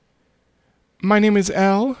My name is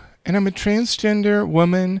Elle, and I'm a transgender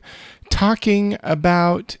woman talking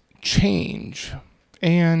about change.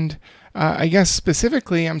 And I guess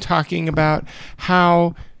specifically, I'm talking about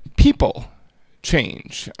how people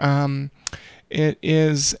change. It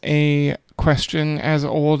is a question as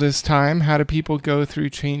old as time. How do people go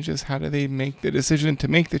through changes? How do they make the decision to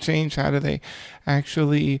make the change? How do they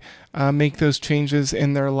actually make those changes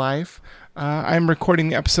in their life? I'm recording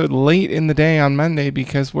the episode late in the day on Monday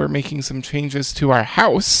because we're making some changes to our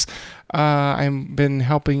house. I've been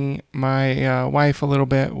helping my wife a little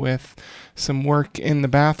bit with some work in the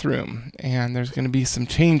bathroom, and there's going to be some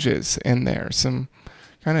changes in there, some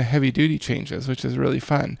kind of heavy duty changes, which is really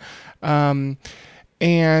fun.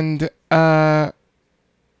 And I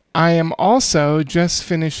am also just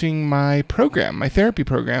finishing my program, my therapy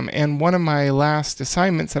program, and one of my last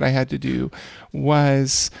assignments that I had to do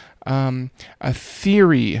was a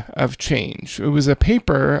theory of change. It was a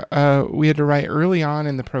paper we had to write early on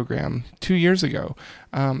in the program 2 years ago,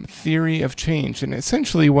 theory of change, and it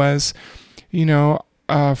essentially was,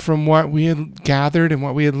 from what we had gathered and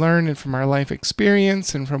what we had learned and from our life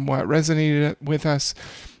experience and from what resonated with us,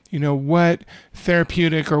 what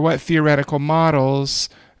therapeutic or what theoretical models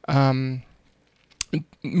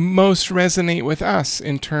most resonate with us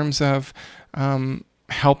in terms of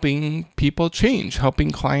helping people change,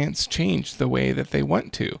 helping clients change the way that they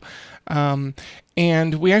want to.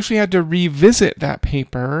 And we actually had to revisit that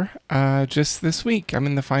paper just this week. I'm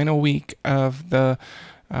in the final week of the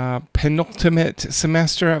penultimate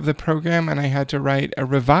semester of the program, and I had to write a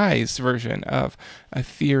revised version of a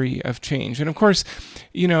theory of change. And of course,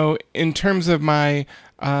 in terms of my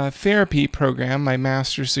therapy program, my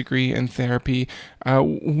master's degree in therapy,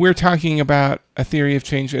 we're talking about a theory of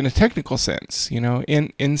change in a technical sense.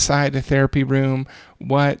 Inside a therapy room,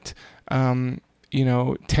 what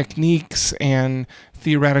techniques and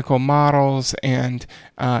theoretical models and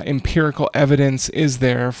empirical evidence is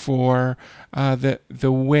there for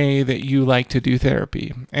the way that you like to do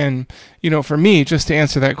therapy. And for me, just to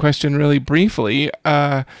answer that question really briefly,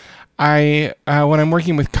 I when I'm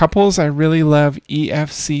working with couples, I really love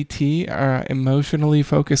EFCT, emotionally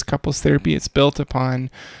focused couples therapy. It's built upon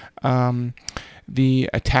the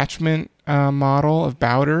attachment model of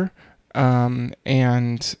Bowder,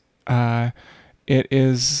 and it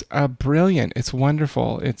is brilliant. It's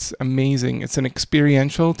wonderful. It's amazing. It's an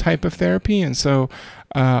experiential type of therapy, and so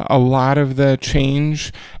a lot of the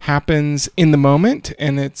change happens in the moment,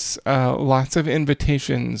 and it's lots of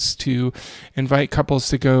invitations to invite couples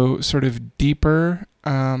to go sort of deeper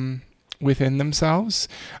within themselves,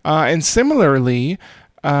 and similarly,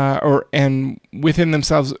 and within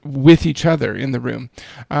themselves with each other in the room.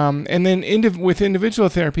 And then with individual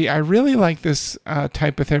therapy, I really like this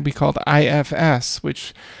type of therapy called IFS,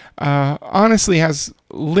 which honestly has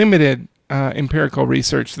limited empirical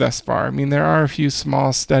research thus far. I mean, there are a few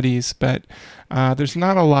small studies, but there's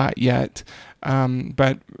not a lot yet.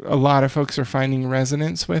 But a lot of folks are finding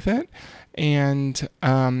resonance with it. And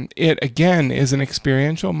it, again, is an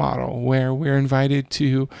experiential model where we're invited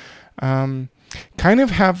to kind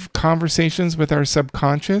of have conversations with our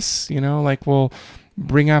subconscious, like we'll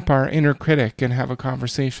bring up our inner critic and have a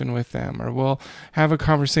conversation with them, or we'll have a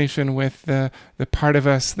conversation with the part of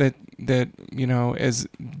us that is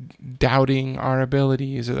doubting our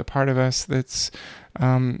abilities, or the part of us that's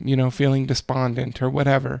feeling despondent or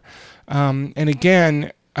whatever. And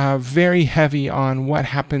again, very heavy on what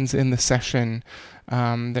happens in the session.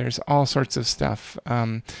 There's all sorts of stuff.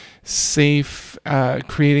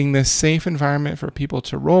 Creating this safe environment for people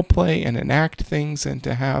to role play and enact things, and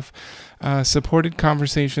to have supported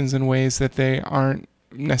conversations in ways that they aren't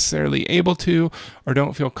necessarily able to or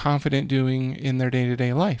don't feel confident doing in their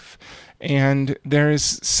day-to-day life. And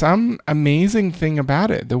there's some amazing thing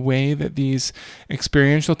about it, the way that these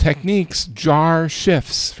experiential techniques jar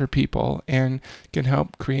shifts for people and can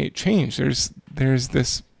help create change. There's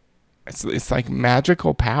this, it's like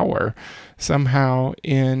magical power somehow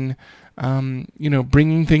in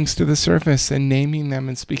bringing things to the surface and naming them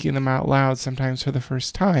and speaking them out loud, sometimes for the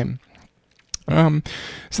first time. So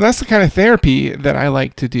that's the kind of therapy that I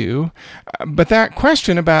like to do. But that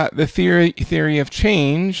question about the theory of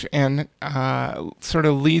change and sort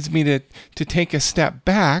of leads me to take a step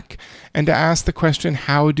back and to ask the question,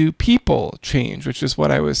 how do people change? Which is what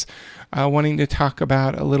I was wanting to talk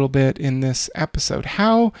about a little bit in this episode.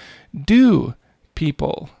 How do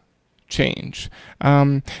people change?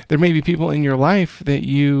 There may be people in your life that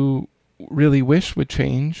you really wish would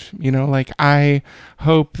change. Like I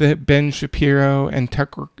hope that Ben Shapiro and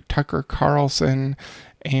Tucker Carlson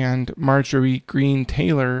and Marjorie Green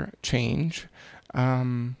Taylor change.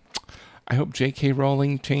 I hope J.K.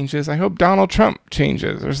 Rowling changes. I hope Donald Trump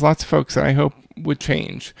changes. There's lots of folks that I hope would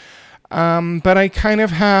change. But I kind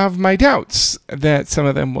of have my doubts that some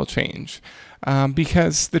of them will change.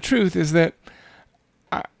 Because the truth is that,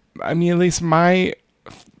 I mean, at least my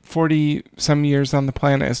 40 some years on the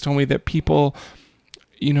planet has told me that people,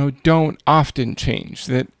 don't often change,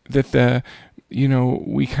 that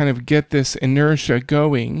we kind of get this inertia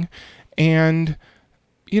going, and,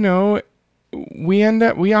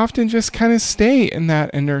 we often just kind of stay in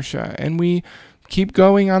that inertia, and we keep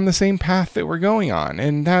going on the same path that we're going on.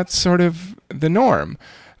 And that's sort of the norm.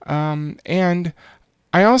 And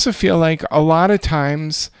I also feel like a lot of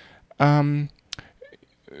times, sometimes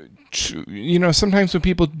when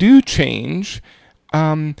people do change,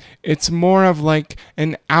 it's more of like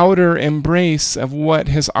an outer embrace of what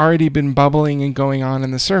has already been bubbling and going on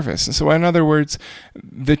in the surface. And so in other words,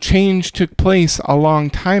 the change took place a long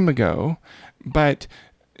time ago, but,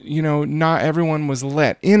 not everyone was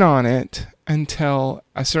let in on it until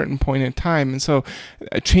a certain point in time. And so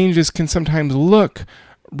changes can sometimes look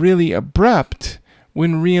really abrupt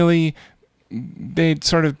when really they'd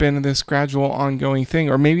sort of been this gradual ongoing thing,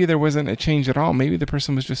 or maybe there wasn't a change at all. Maybe the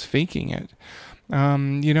person was just faking it.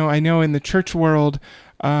 I know in the church world,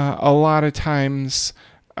 a lot of times,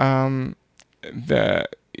 maybe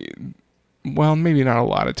not a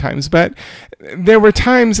lot of times, but there were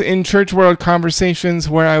times in church world conversations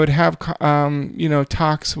where I would have,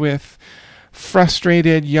 talks with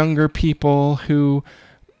frustrated younger people who,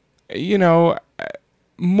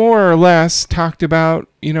 more or less talked about,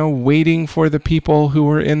 waiting for the people who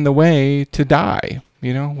were in the way to die.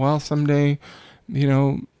 Someday,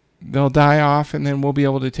 they'll die off and then we'll be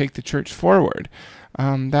able to take the church forward.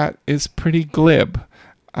 That is pretty glib,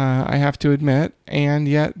 I have to admit, and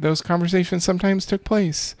yet those conversations sometimes took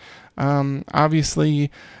place.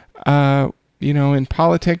 Obviously, in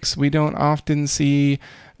politics, we don't often see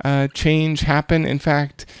change happen. In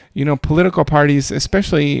fact, political parties,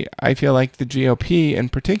 especially I feel like the GOP in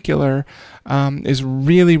particular, is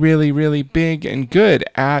really, really, really big and good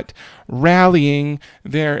at rallying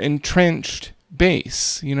their entrenched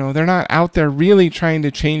base. They're not out there really trying to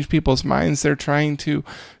change people's minds. They're trying to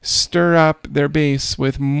stir up their base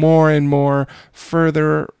with more and more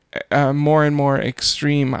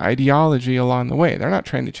extreme ideology along the way. They're not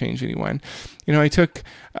trying to change anyone.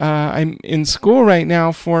 I'm in school right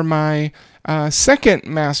now for my second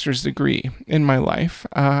master's degree in my life.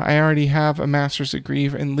 I already have a master's degree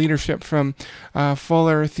in leadership from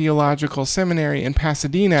Fuller Theological Seminary in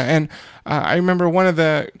Pasadena. And I remember one of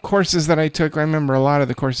the courses that I took, I remember a lot of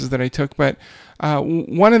the courses that I took, but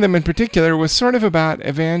one of them in particular was sort of about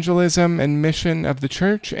evangelism and mission of the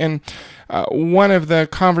church. And one of the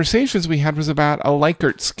conversations we had was about a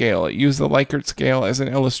Likert scale. It used the Likert scale as an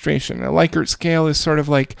illustration. A Likert scale is sort of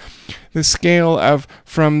like the scale of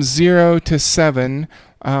from 0 to 7,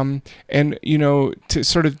 and, to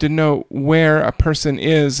sort of denote where a person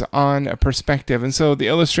is on a perspective. And so the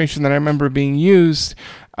illustration that I remember being used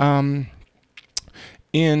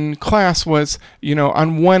in class was,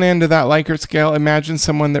 on one end of that Likert scale, imagine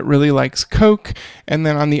someone that really likes Coke, and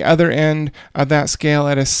then on the other end of that scale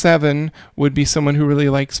at a 7 would be someone who really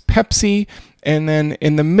likes Pepsi, and then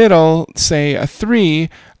in the middle, say a 3,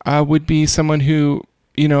 would be someone who,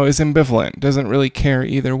 is ambivalent, doesn't really care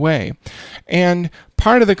either way. And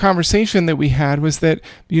part of the conversation that we had was that,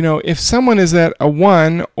 if someone is at a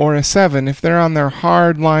 1 or a 7, if they're on their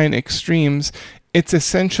hard line extremes, it's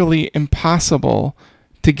essentially impossible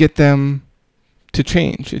to get them to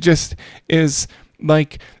change. It just is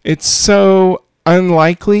like, it's so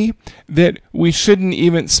unlikely that we shouldn't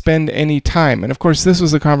even spend any time. And of course, this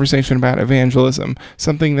was a conversation about evangelism,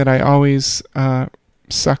 something that I always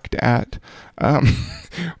sucked at.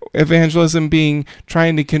 Evangelism being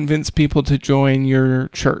trying to convince people to join your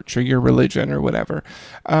church or your religion or whatever.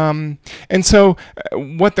 And so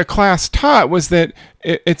what the class taught was that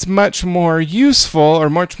it's much more useful, or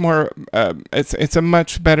much more, it's a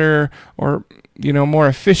much better, or more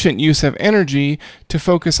efficient use of energy to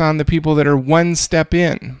focus on the people that are one step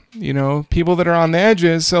in, people that are on the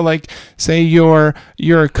edges. So like, say you're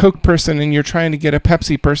a Coke person and you're trying to get a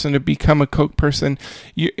Pepsi person to become a Coke person.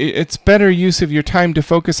 It's better use of your time to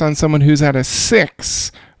focus on someone who's at a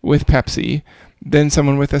 6 with Pepsi than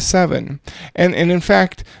someone with a 7. And in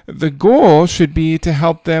fact, the goal should be to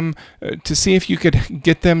help them to see if you could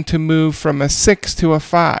get them to move from a 6 to a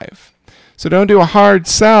 5. So don't do a hard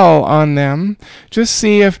sell on them. Just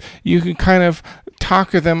see if you can kind of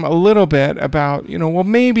talk with them a little bit about, well,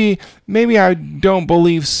 maybe I don't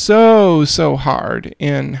believe so hard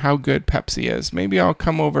in how good Pepsi is. Maybe I'll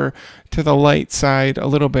come over to the light side a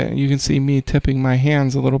little bit. You can see me tipping my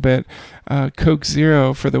hands a little bit. Coke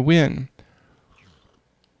Zero for the win.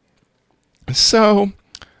 So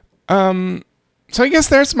I guess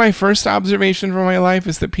that's my first observation from my life,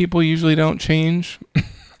 is that people usually don't change.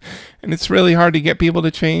 And it's really hard to get people to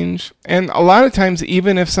change. And a lot of times,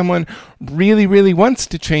 even if someone really, really wants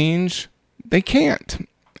to change, they can't.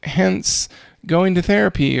 Hence, going to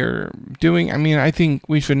therapy or I think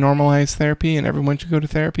we should normalize therapy and everyone should go to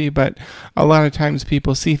therapy. But a lot of times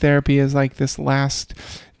people see therapy as like this last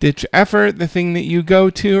ditch effort, the thing that you go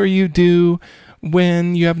to or you do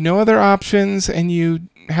when you have no other options and you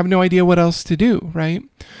have no idea what else to do, right?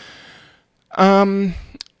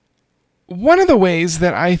 One of the ways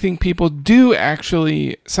that I think people do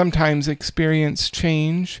actually sometimes experience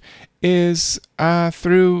change is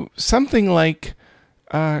through something like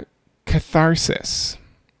catharsis.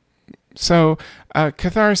 So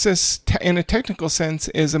catharsis, in a technical sense,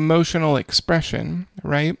 is emotional expression,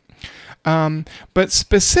 right? But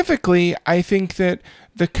specifically, I think that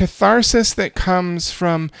the catharsis that comes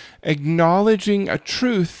from acknowledging a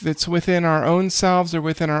truth that's within our own selves or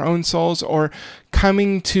within our own souls, or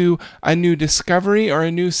coming to a new discovery or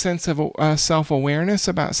a new sense of self-awareness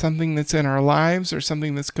about something that's in our lives or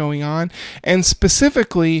something that's going on, and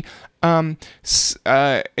specifically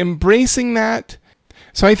embracing that.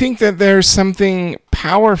 So I think that there's something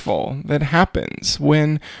powerful that happens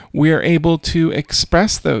when we're able to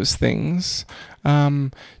express those things,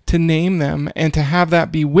 to name them, and to have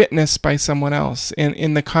that be witnessed by someone else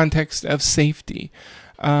in the context of safety.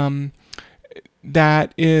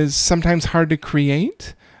 That is sometimes hard to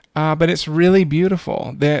create, but it's really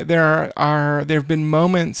beautiful. There have been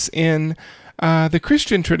moments in the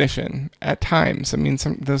Christian tradition at times.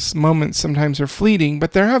 Those moments sometimes are fleeting,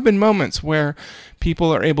 but there have been moments where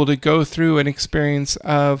people are able to go through an experience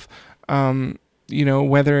of,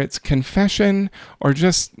 whether it's confession or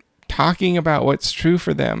just talking about what's true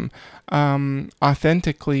for them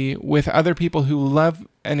authentically with other people who love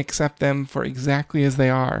and accept them for exactly as they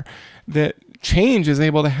are, that change is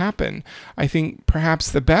able to happen. I think perhaps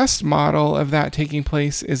the best model of that taking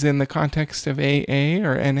place is in the context of AA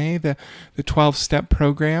or NA, the 12-step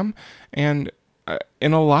program. And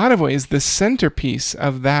in a lot of ways, the centerpiece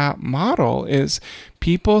of that model is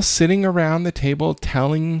people sitting around the table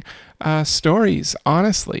telling stories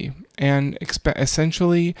honestly and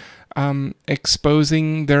essentially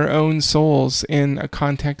exposing their own souls in a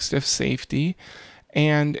context of safety.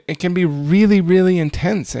 And it can be really, really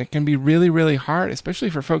intense. It can be really, really hard, especially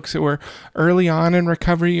for folks who are early on in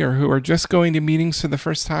recovery or who are just going to meetings for the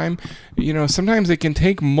first time. Sometimes it can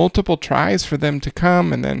take multiple tries for them to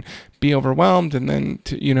come and then be overwhelmed and then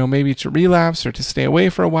to, maybe to relapse or to stay away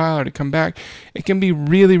for a while or to come back. It can be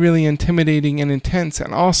really, really intimidating and intense,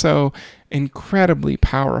 and also incredibly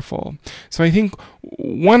powerful. So I think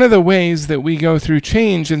one of the ways that we go through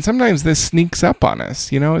change, and sometimes this sneaks up on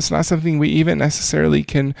us, it's not something we even necessarily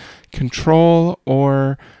can control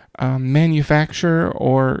or manufacture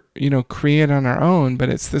or create on our own, but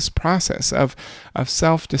it's this process of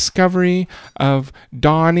self-discovery, of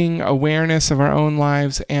dawning awareness of our own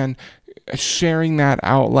lives, and sharing that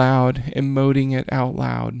out loud, emoting it out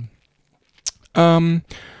loud.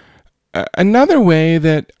 Another way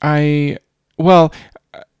that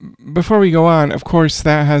before we go on, of course,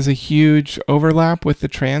 that has a huge overlap with the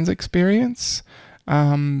trans experience,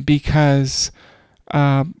 because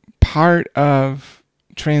part of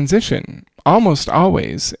transition almost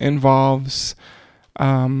always involves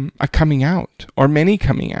a coming out or many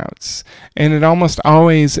coming outs, and it almost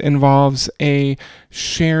always involves a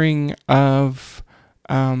sharing of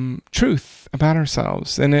truth about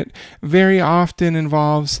ourselves, and it very often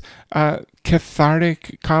involves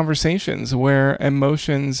cathartic conversations where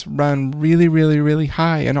emotions run really, really, really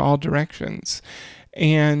high in all directions,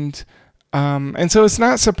 and so it's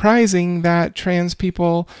not surprising that trans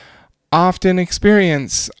people often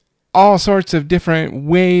experience all sorts of different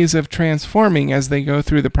ways of transforming as they go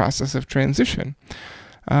through the process of transition.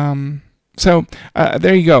 So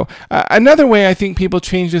there you go. Another way I think people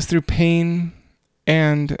change is through pain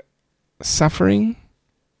and suffering.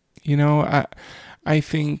 I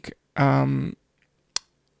think,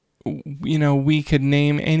 we could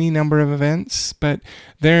name any number of events, but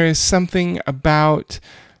there is something about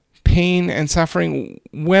pain and suffering,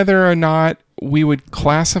 whether or not we would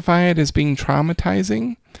classify it as being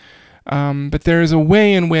traumatizing. But there is a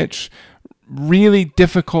way in which really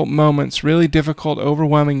difficult moments, really difficult,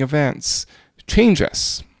 overwhelming events change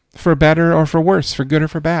us. for better or for worse, for good or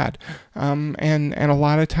for bad, and a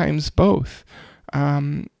lot of times both.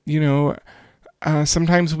 You know,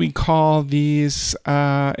 sometimes we call these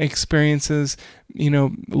experiences,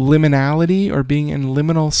 liminality, or being in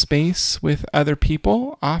liminal space with other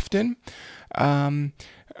people often.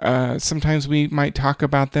 Sometimes we might talk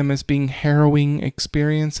about them as being harrowing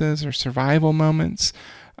experiences or survival moments.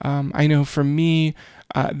 I know for me,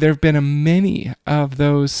 there have been many of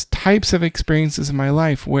those types of experiences in my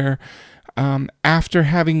life where after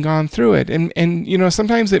having gone through it, and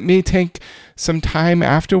sometimes it may take some time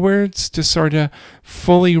afterwards to sort of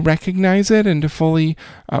fully recognize it and to fully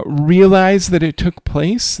realize that it took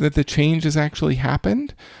place, that the change has actually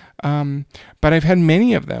happened. But I've had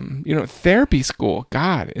many of them. Therapy school,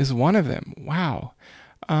 God, is one of them. Wow.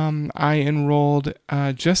 I enrolled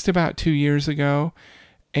just about 2 years ago,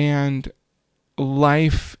 and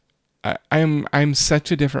life, I'm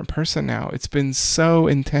such a different person now. It's been so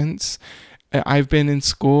intense. I've been in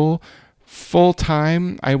school full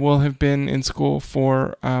time. I will have been in school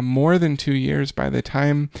for more than 2 years by the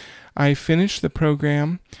time I finish the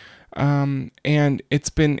program. And it's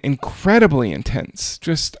been incredibly intense,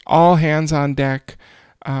 just all hands on deck,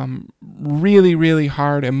 really, really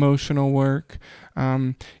hard emotional work.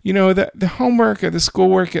 The homework or the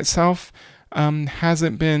schoolwork itself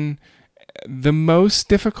hasn't been the most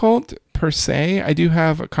difficult per se. I do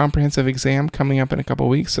have a comprehensive exam coming up in a couple of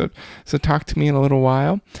weeks, so talk to me in a little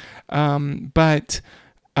while. But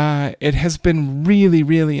it has been really,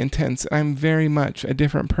 really intense. I'm very much a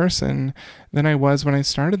different person than I was when I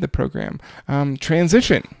started the program.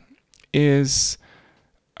 Transition is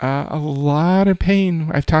a lot of pain.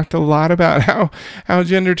 I've talked a lot about how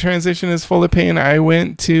gender transition is full of pain. I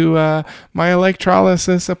went to my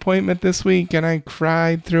electrolysis appointment this week, and I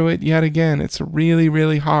cried through it yet again. It's really,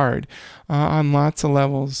 really hard on lots of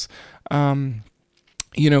levels. Going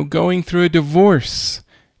through a divorce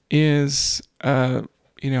is a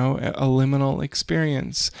liminal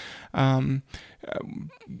experience.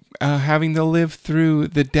 Having to live through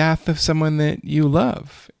the death of someone that you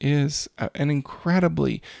love is an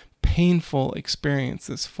incredibly painful experience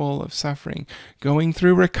that's full of suffering. Going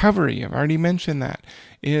through recovery, I've already mentioned that,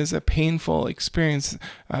 is a painful experience.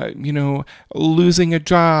 Losing a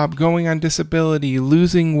job, going on disability,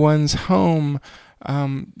 losing one's home,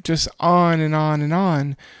 just on and on and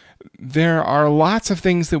on. There are lots of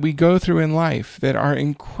things that we go through in life that are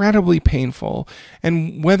incredibly painful,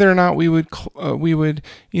 and whether or not we would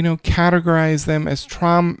categorize them as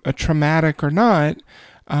traumatic or not,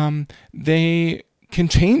 they can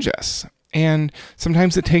change us. And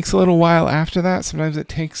sometimes it takes a little while after that. Sometimes it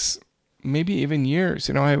takes maybe even years.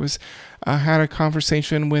 I had a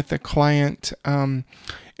conversation with a client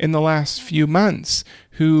in the last few months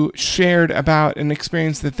who shared about an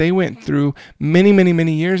experience that they went through many, many,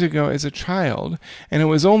 many years ago as a child. And it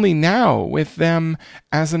was only now, with them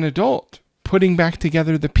as an adult, putting back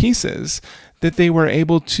together the pieces, that they were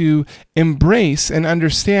able to embrace and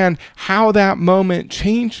understand how that moment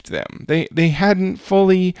changed them. They hadn't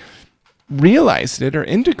fully realized it or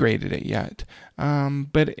integrated it yet,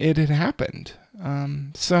 but it had happened.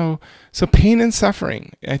 So pain and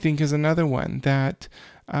suffering, I think, is another one that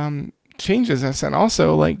changes us. And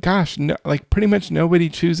also, pretty much nobody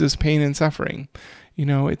chooses pain and suffering.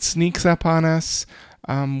 It sneaks up on us.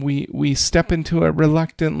 We step into it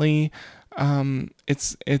reluctantly. I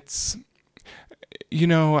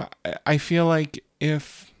feel like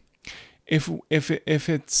if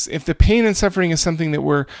the pain and suffering is something that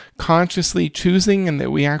we're consciously choosing and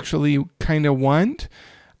that we actually kind of want,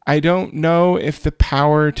 I don't know if the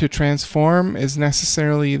power to transform is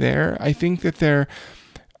necessarily there. I think that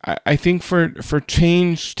I think for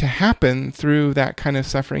change to happen through that kind of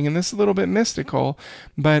suffering, and this is a little bit mystical,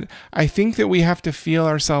 but I think that we have to feel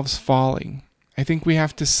ourselves falling. I think we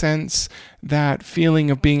have to sense that feeling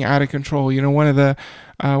of being out of control. One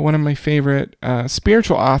of my favorite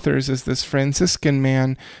spiritual authors is this Franciscan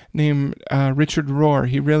man named Richard Rohr.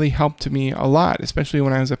 He really helped me a lot, especially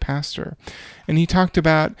when I was a pastor. And he talked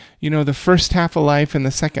about, the first half of life and the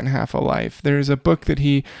second half of life. There's a book that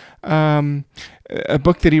he wrote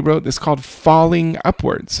that's called Falling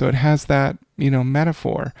Upwards. So it has that,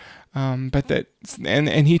 metaphor.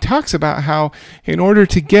 And he talks about how in order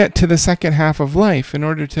to get to the second half of life, in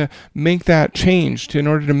order to make that change, in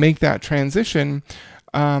order to make that transition,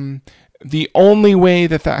 the only way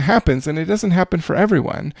that happens, and it doesn't happen for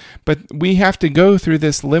everyone, but we have to go through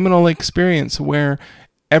this liminal experience where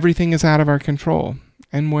everything is out of our control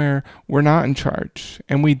and where we're not in charge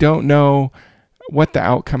and we don't know what the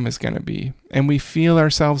outcome is going to be. And we feel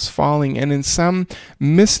ourselves falling, and in some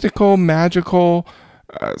mystical, magical,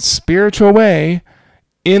 spiritual way,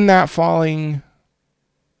 in that falling,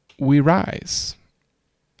 we rise.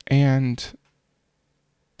 And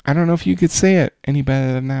I don't know if you could say it any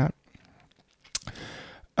better than that.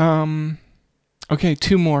 Okay,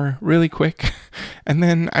 two more really quick. And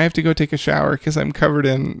then I have to go take a shower because I'm covered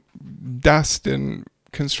in dust and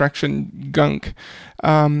construction gunk.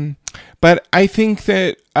 But I think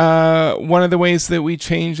that one of the ways that we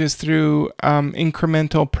change is through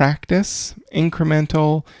incremental practice,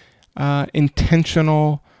 incremental,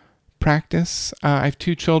 intentional practice. I have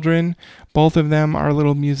two children. Both of them are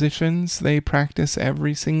little musicians. They practice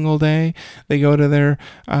every single day. They go to their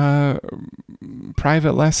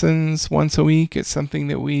private lessons once a week. It's something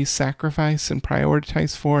that we sacrifice and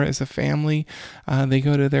prioritize for as a family. They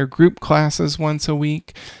go to their group classes once a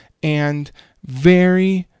week. And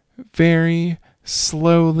very, very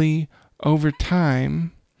slowly over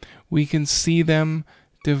time, we can see them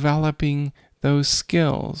developing those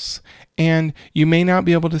skills. And you may not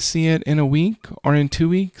be able to see it in a week or in 2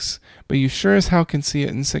 weeks, but you sure as hell can see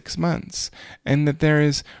it in 6 months. And that there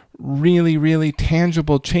is really, really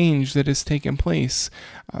tangible change that has taken place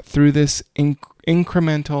through this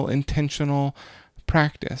incremental, intentional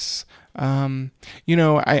practice. I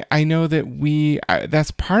know that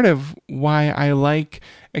that's part of why I like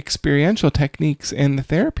experiential techniques in the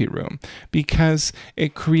therapy room, because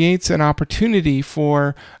it creates an opportunity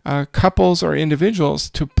for couples or individuals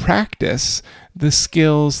to practice the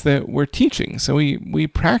skills that we're teaching. So we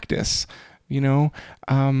practice,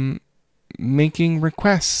 making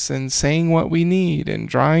requests and saying what we need and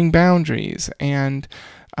drawing boundaries and,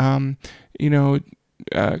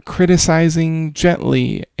 criticizing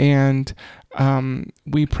gently, and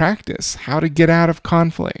we practice how to get out of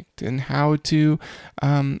conflict and how to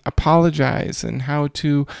apologize and how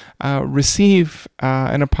to receive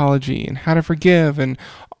an apology and how to forgive and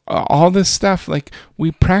all this stuff. Like,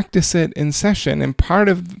 we practice it in session, and part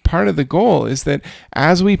of the goal is that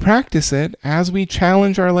as we practice it, as we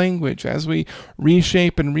challenge our language, as we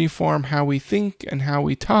reshape and reform how we think and how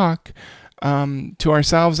we talk to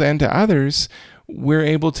ourselves and to others, we're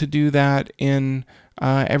able to do that in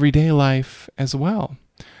everyday life as well.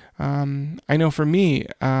 I know for me,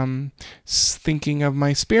 thinking of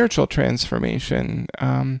my spiritual transformation,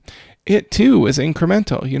 it too was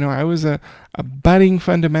incremental. I was a budding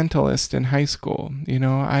fundamentalist in high school.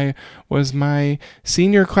 I was my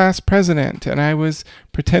senior class president, and I was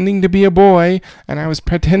pretending to be a boy, and I was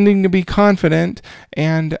pretending to be confident,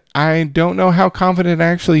 and I don't know how confident I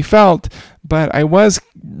actually felt, but I was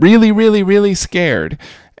really, really, really scared.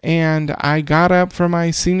 And I got up for my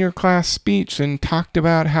senior class speech and talked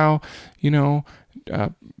about how,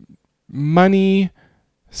 money,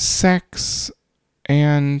 sex,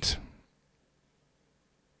 and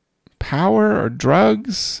power or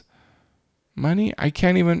drugs, money, I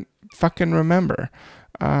can't even fucking remember.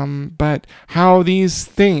 But how these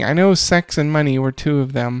things, I know sex and money were two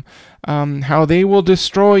of them, how they will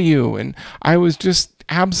destroy you. And I was just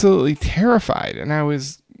absolutely terrified. And I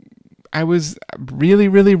was really,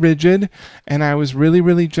 really rigid, and I was really,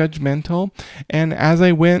 really judgmental. And as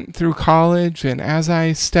I went through college, and as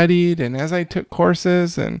I studied, and as I took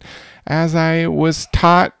courses, and as I was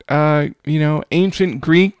taught, ancient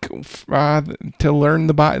Greek to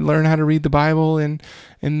learn how to read the Bible in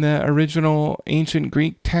the original ancient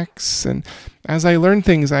Greek texts, and as I learned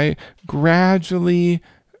things, I gradually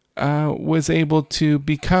was able to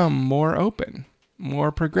become more open,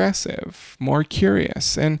 more progressive, more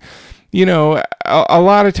curious. And a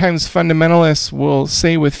lot of times fundamentalists will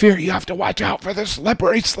say with fear, you have to watch out for the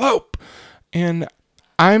slippery slope. And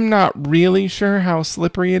I'm not really sure how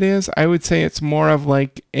slippery it is. I would say it's more of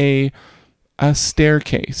like a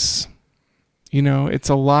staircase. It's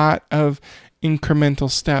a lot of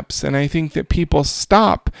incremental steps. And I think that people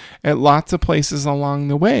stop at lots of places along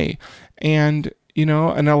the way. And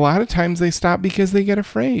a lot of times they stop because they get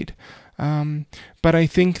afraid. But I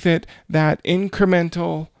think that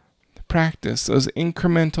incremental practice, those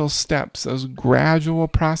incremental steps, those gradual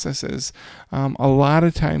processes, a lot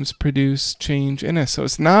of times produce change in us. So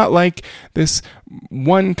it's not like this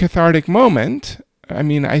one cathartic moment. I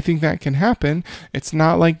mean, I think that can happen. It's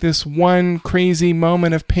not like this one crazy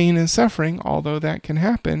moment of pain and suffering, although that can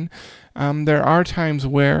happen. There are times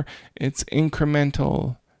where it's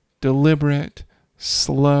incremental, deliberate,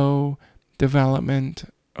 slow development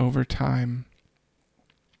over time.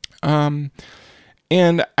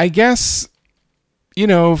 And I guess,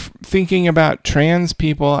 thinking about trans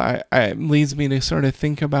people, it leads me to sort of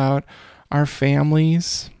think about our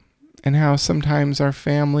families and how sometimes our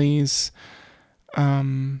families,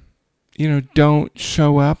 don't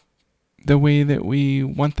show up the way that we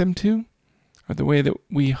want them to, or the way that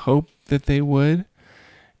we hope that they would.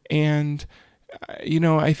 And,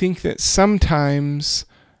 I think that sometimes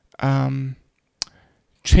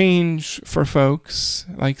change for folks,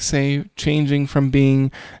 like say changing from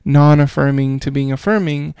being non-affirming to being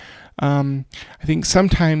affirming, I think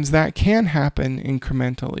sometimes that can happen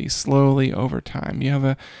incrementally, slowly over time. You have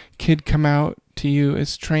a kid come out to you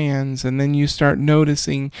as trans, and then you start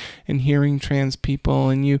noticing and hearing trans people,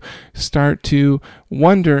 and you start to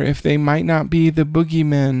wonder if they might not be the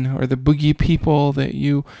boogeymen or the boogie people that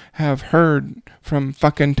you have heard from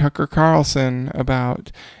fucking Tucker Carlson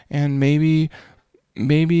about. And maybe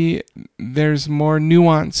there's more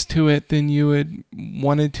nuance to it than you had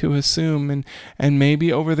wanted to assume, and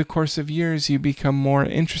maybe over the course of years you become more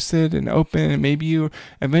interested and open, and maybe you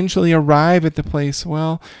eventually arrive at the place,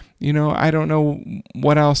 well, I don't know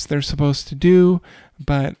what else they're supposed to do,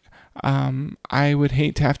 but I would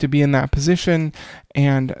hate to have to be in that position,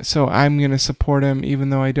 and so I'm going to support him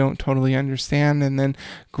even though I don't totally understand. And then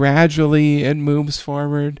gradually it moves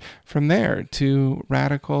forward from there to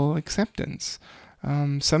radical acceptance.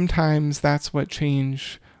 Sometimes that's what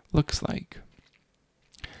change looks like.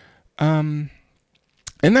 And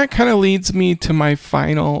that kind of leads me to my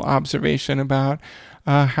final observation about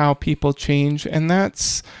how people change, and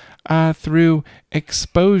that's through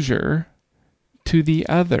exposure to the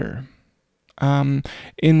other. In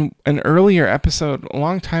an earlier episode, a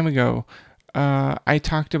long time ago, I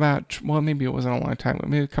talked about, well, maybe it wasn't a long time,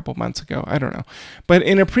 maybe a couple months ago, I don't know. But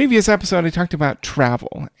in a previous episode, I talked about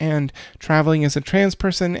travel and traveling as a trans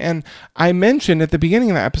person. And I mentioned at the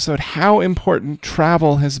beginning of the episode how important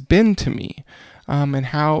travel has been to me. And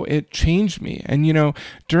how it changed me. And,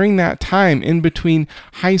 during that time in between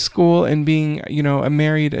high school and being, a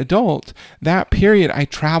married adult, that period, I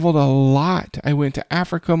traveled a lot. I went to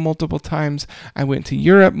Africa multiple times. I went to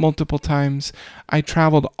Europe multiple times. I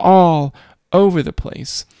traveled all over the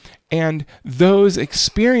place. And those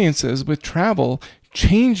experiences with travel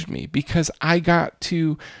changed me because I got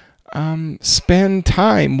to spend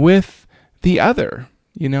time with the other,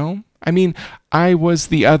 I mean, I was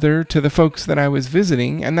the other to the folks that I was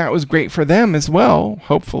visiting, and that was great for them as well,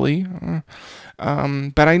 hopefully.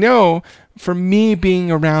 But I know for me being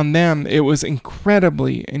around them, it was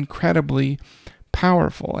incredibly, incredibly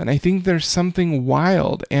powerful. And I think there's something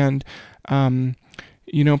wild and,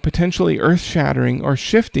 potentially earth-shattering or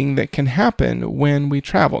shifting that can happen when we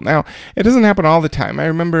travel. Now, it doesn't happen all the time. I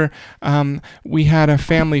remember we had a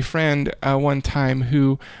family friend one time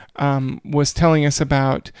who was telling us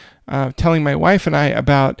about, telling my wife and I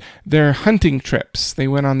about their hunting trips. They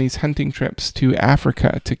went on these hunting trips to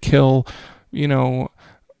Africa to kill,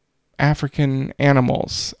 African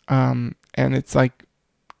animals. And it's like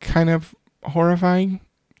kind of horrifying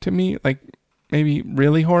to me, like maybe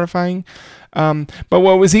really horrifying. But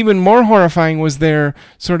what was even more horrifying was their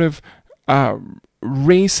sort of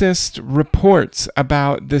racist reports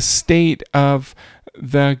about the state of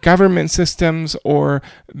the government systems or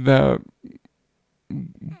the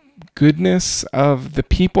goodness of the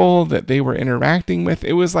people that they were interacting with.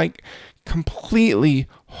 It was like completely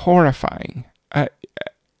horrifying.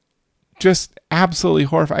 Just absolutely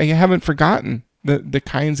horrifying. I haven't forgotten the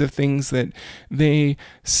kinds of things that they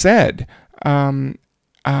said. And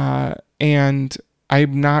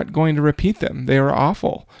I'm not going to repeat them. They were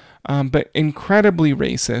awful, but incredibly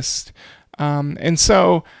racist. And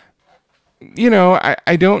so,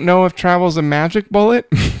 I don't know if travel's a magic bullet.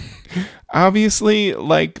 Obviously,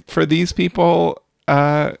 like for these people,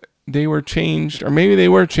 they were changed, or maybe they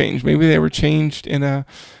were changed. Maybe they were changed in a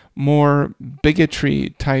more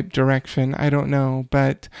bigotry type direction. I don't know,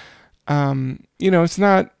 but it's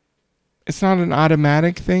not an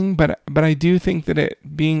automatic thing, but I do think that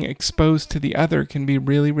it being exposed to the other can be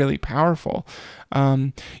really, really powerful.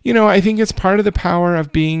 I think it's part of the power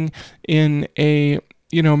of being in a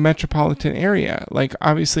metropolitan area. Like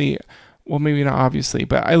obviously, well, maybe not obviously,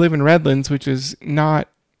 but I live in Redlands, which is not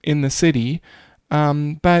in the city.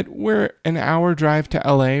 But we're an hour drive to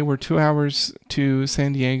LA. We're 2 hours to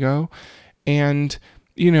San Diego. And,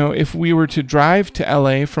 if we were to drive to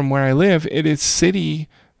LA from where I live, it is city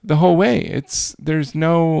the whole way. There's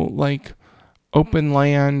no like open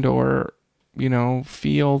land or,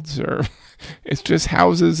 fields, or it's just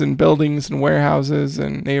houses and buildings and warehouses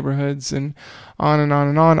and neighborhoods and on and on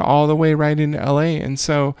and on, all the way right into LA. And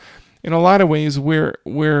so in a lot of ways, we're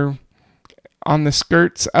on the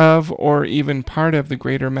skirts of, or even part of the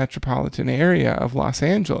greater metropolitan area of Los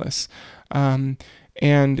Angeles. And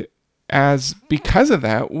because of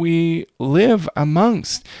that, we live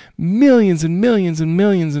amongst millions and millions and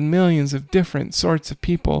millions and millions of different sorts of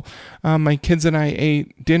people. My kids and I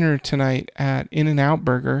ate dinner tonight at In-N-Out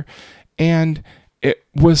Burger, and it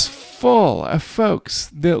was full of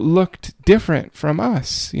folks that looked different from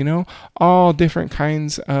us, all different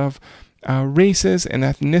kinds of races and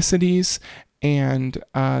ethnicities and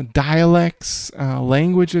dialects,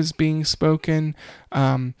 languages being spoken.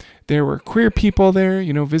 There were queer people there,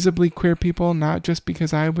 visibly queer people, not just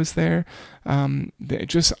because I was there.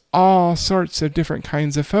 Just all sorts of different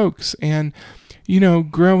kinds of folks. And,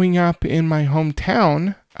 growing up in my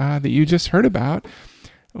hometown that you just heard about,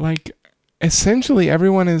 like, essentially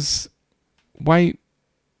everyone is white,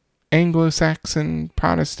 Anglo-Saxon,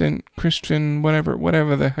 Protestant, Christian,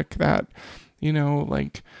 whatever the heck that,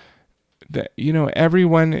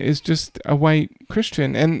 everyone is just a white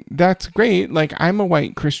Christian, and that's great. Like, I'm a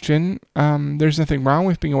white Christian. There's nothing wrong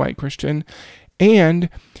with being a white Christian. And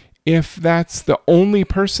if that's the only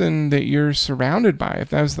person that you're surrounded by, if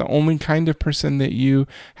that's the only kind of person that you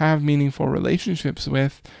have meaningful relationships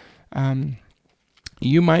with,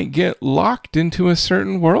 you might get locked into a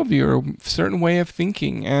certain worldview or a certain way of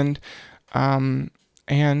thinking, and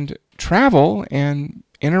travel and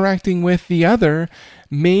interacting with the other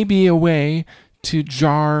may be a way to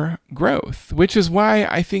jar growth, which is why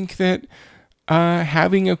I think that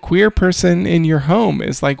having a queer person in your home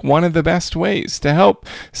is like one of the best ways to help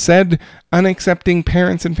said unaccepting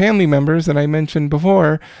parents and family members that I mentioned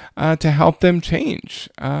before, to help them change.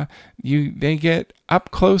 They get up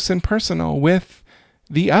close and personal with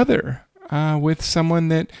the other, with someone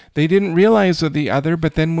that they didn't realize was the other,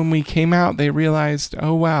 but then when we came out, they realized,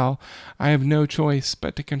 oh wow, I have no choice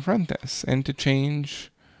but to confront this and to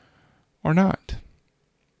change or not.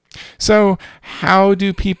 So how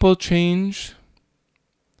do people change?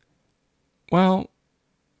 Well,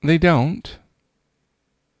 they don't,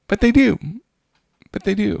 but they do.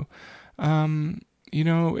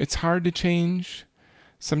 It's hard to change.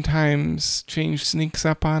 Sometimes change sneaks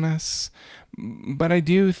up on us, but I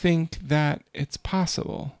do think that it's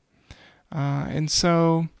possible. And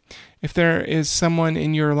so if there is someone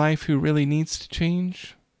in your life who really needs to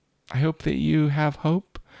change, I hope that you have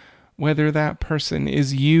hope, whether that person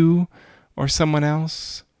is you or someone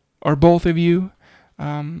else or both of you.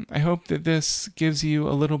 I hope that this gives you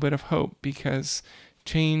a little bit of hope, because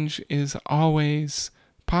change is always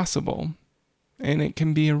possible, and it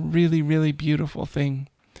can be a really, really beautiful thing.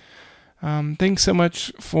 Thanks so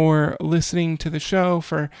much for listening to the show,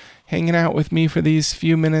 for hanging out with me for these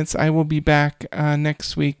few minutes. I will be back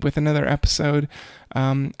next week with another episode.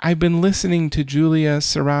 I've been listening to Julia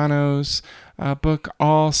Serrano's book,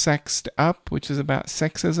 All Sexed Up, which is about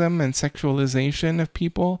sexism and sexualization of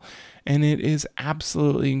people, and it is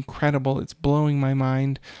absolutely incredible. It's blowing my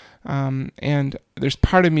mind. And there's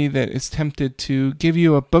part of me that is tempted to give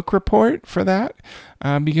you a book report for that,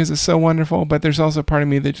 because it's so wonderful. But there's also part of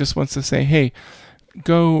me that just wants to say, hey,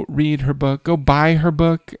 go read her book, go buy her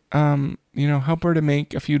book, help her to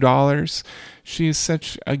make a few dollars. She is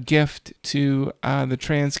such a gift to the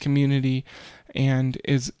trans community and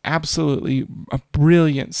is absolutely a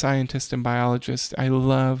brilliant scientist and biologist. I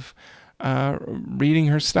love reading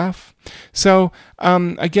her stuff. So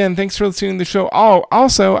again, thanks for listening to the show. Oh,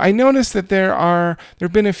 also, I noticed that there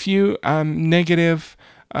have been a few negative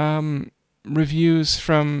reviews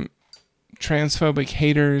from transphobic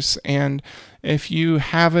haters, and if you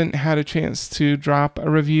haven't had a chance to drop a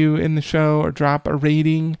review in the show or drop a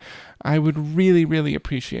rating, I would really, really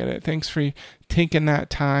appreciate it. Thanks for taking that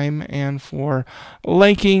time and for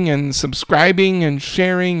liking and subscribing and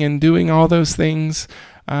sharing and doing all those things.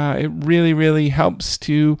 It really, really helps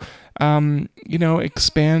to,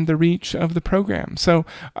 expand the reach of the program. So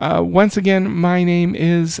once again, my name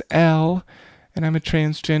is Elle, and I'm a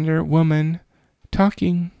transgender woman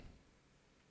talking.